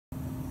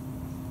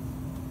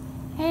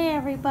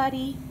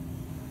everybody,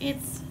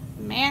 it's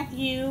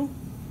Matthew,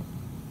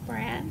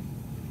 Brad,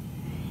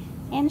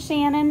 and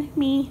Shannon,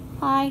 me,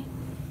 hi,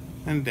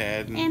 and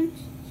Dad, and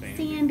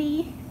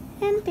Sandy,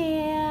 and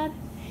Dad,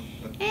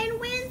 and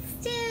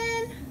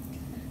Winston.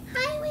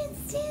 Hi,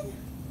 Winston.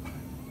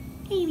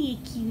 Ain't he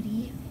a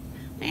cutie?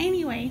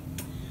 Anyway,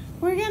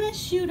 we're gonna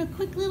shoot a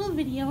quick little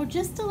video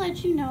just to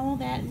let you know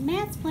that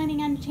Matt's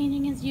planning on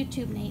changing his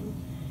YouTube name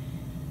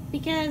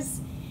because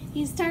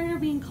he's tired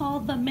of being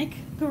called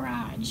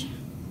TheMCGarage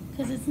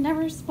because it's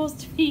never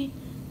supposed to be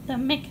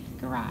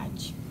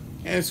TheMCGarage.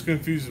 And it's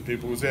confusing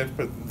people because they have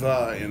to put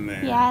the in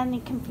there. Yeah, and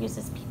it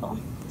confuses people.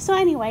 So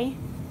anyway,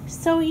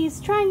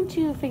 he's trying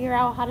to figure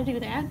out how to do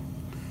that.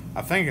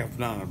 I think I've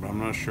done it, but I'm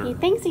not sure. He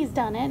thinks he's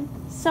done it.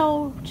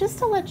 So just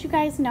to let you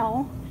guys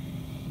know,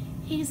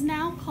 he's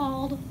now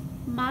called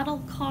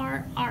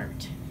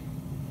ModelCarArt.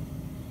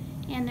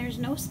 And there's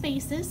no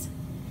spaces.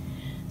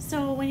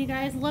 So when you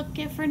guys look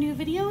for new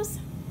videos,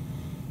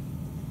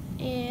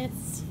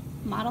 it's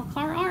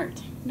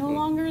ModelCarArt. No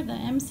longer the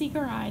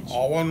TheMCGarage.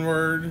 All one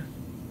word,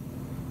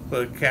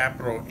 but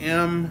capital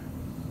M,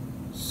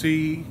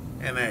 C,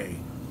 and A.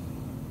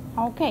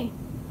 Okay.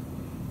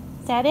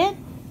 Is that it?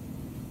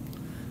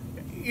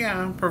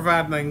 Yeah,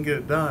 providing I can get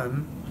it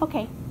done.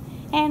 Okay.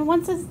 And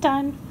once it's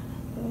done,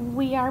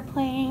 we are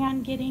planning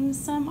on getting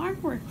some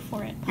artwork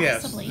for it,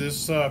 possibly.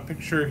 Yes, this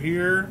picture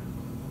here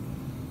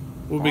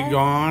will be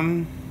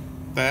gone.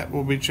 That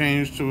will be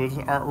changed to his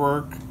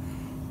artwork.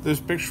 This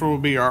picture will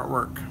be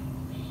artwork.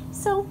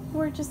 So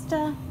we're just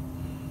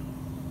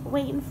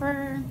waiting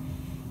for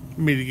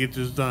Me to get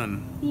this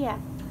done. Yeah.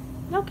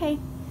 Okay.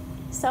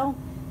 So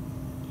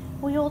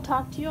we will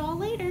talk to you all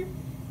later.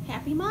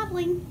 Happy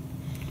modeling.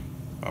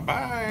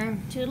 Bye-bye.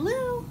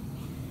 Toodaloo.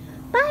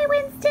 Bye,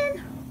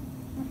 Winston.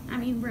 I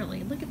mean,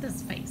 really, look at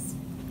this face.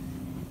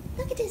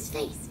 Look at his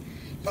face.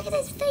 Look at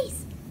his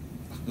face.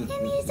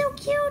 Isn't he so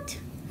cute?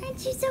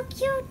 Aren't you so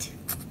cute?